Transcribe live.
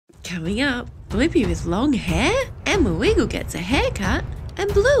Coming up, BLiPPi with long hair, Emma Wiggle gets a haircut,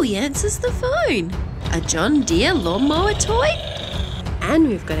 and Bluey answers the phone. A John Deere lawnmower toy? And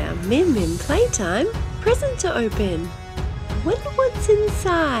we've got our Min Min Playtime present to open. I wonder what's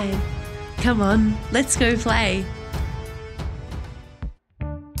inside. Come on, let's go play.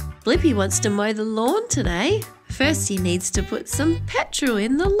 BLiPPi wants to mow the lawn today. First he needs to put some petrol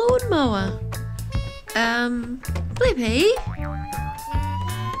in the lawnmower. BLiPPi?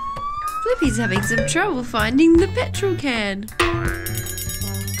 BLiPPi's having some trouble finding the petrol can.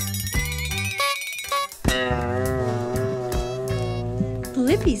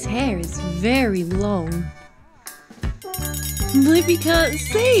 BLiPPi's hair is very long. BLiPPi can't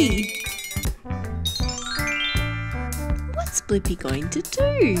see. What's BLiPPi going to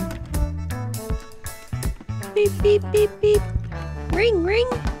do? Beep, beep, beep, beep. Ring, ring,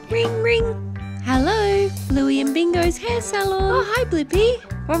 ring, ring. Hello, Bluey and Bingo's hair salon. Oh, hi, BLiPPi.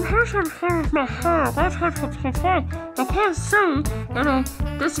 I'm having trouble with my hair. I've had some fun. I can't see, and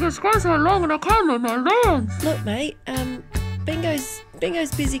this goes so long, and I can't move my lawns. Look, mate.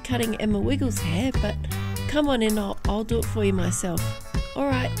 Bingo's busy cutting Emma Wiggle's hair, but come on in. I'll do it for you myself. All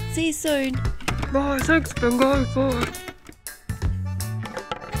right. See you soon. Bye. Thanks, Bingo. Bye.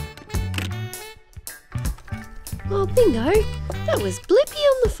 Oh, Bingo, that was BLiPPi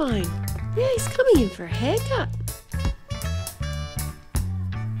on the phone. Yeah, he's coming in for a haircut.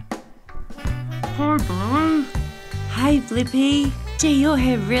 Hi, Bluey. Hey, BLiPPi. Gee, your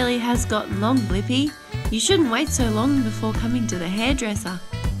hair really has gotten long, BLiPPi. You shouldn't wait so long before coming to the hairdresser.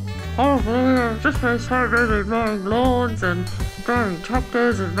 Oh, Bluey, I've just been so busy mowing lawns and driving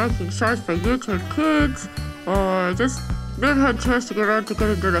tractors and making shows for YouTube kids. I just never had a chance to get around to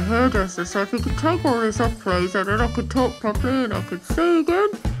getting to the hairdresser, so if you could take all this off, please, and then I could talk properly and I could see again,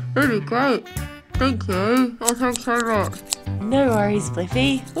 that'd be great. Thank you. Oh, thanks so much. No worries,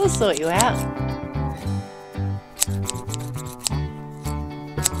 BLiPPi. We'll sort you out.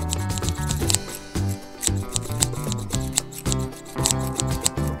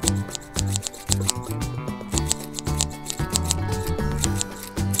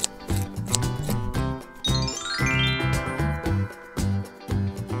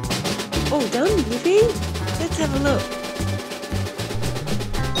 All done, BLiPPi. Let's have a look.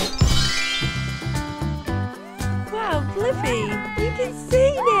 Wow, BLiPPi, you can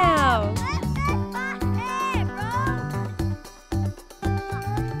see now.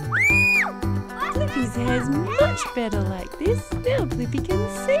 BLiPPi's hair's much better like this. Now BLiPPi can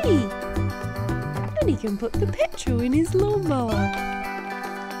see. And he can put the petrol in his lawnmower.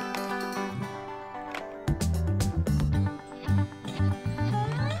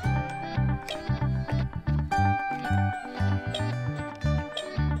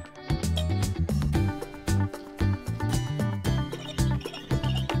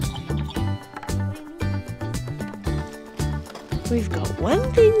 We've got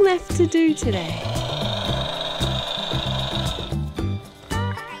one thing left to do today.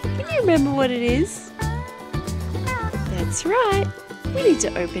 Can you remember what it is? That's right. We need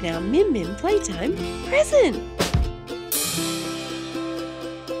to open our Min Min Playtime present.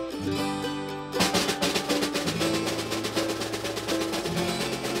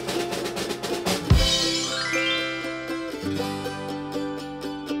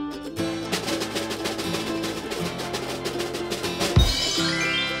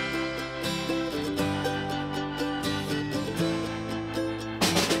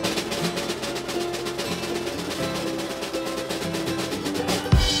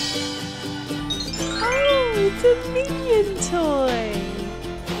 It's a minion toy!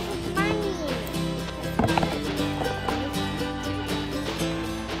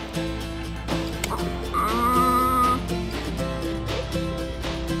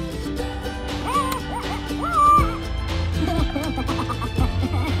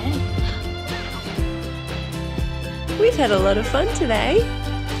 We've had a lot of fun today.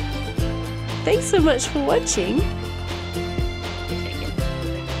 Thanks so much for watching.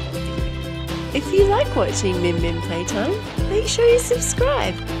 If you like watching Min Min Playtime, make sure you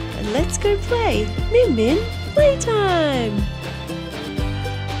subscribe and let's go play Min Min Playtime!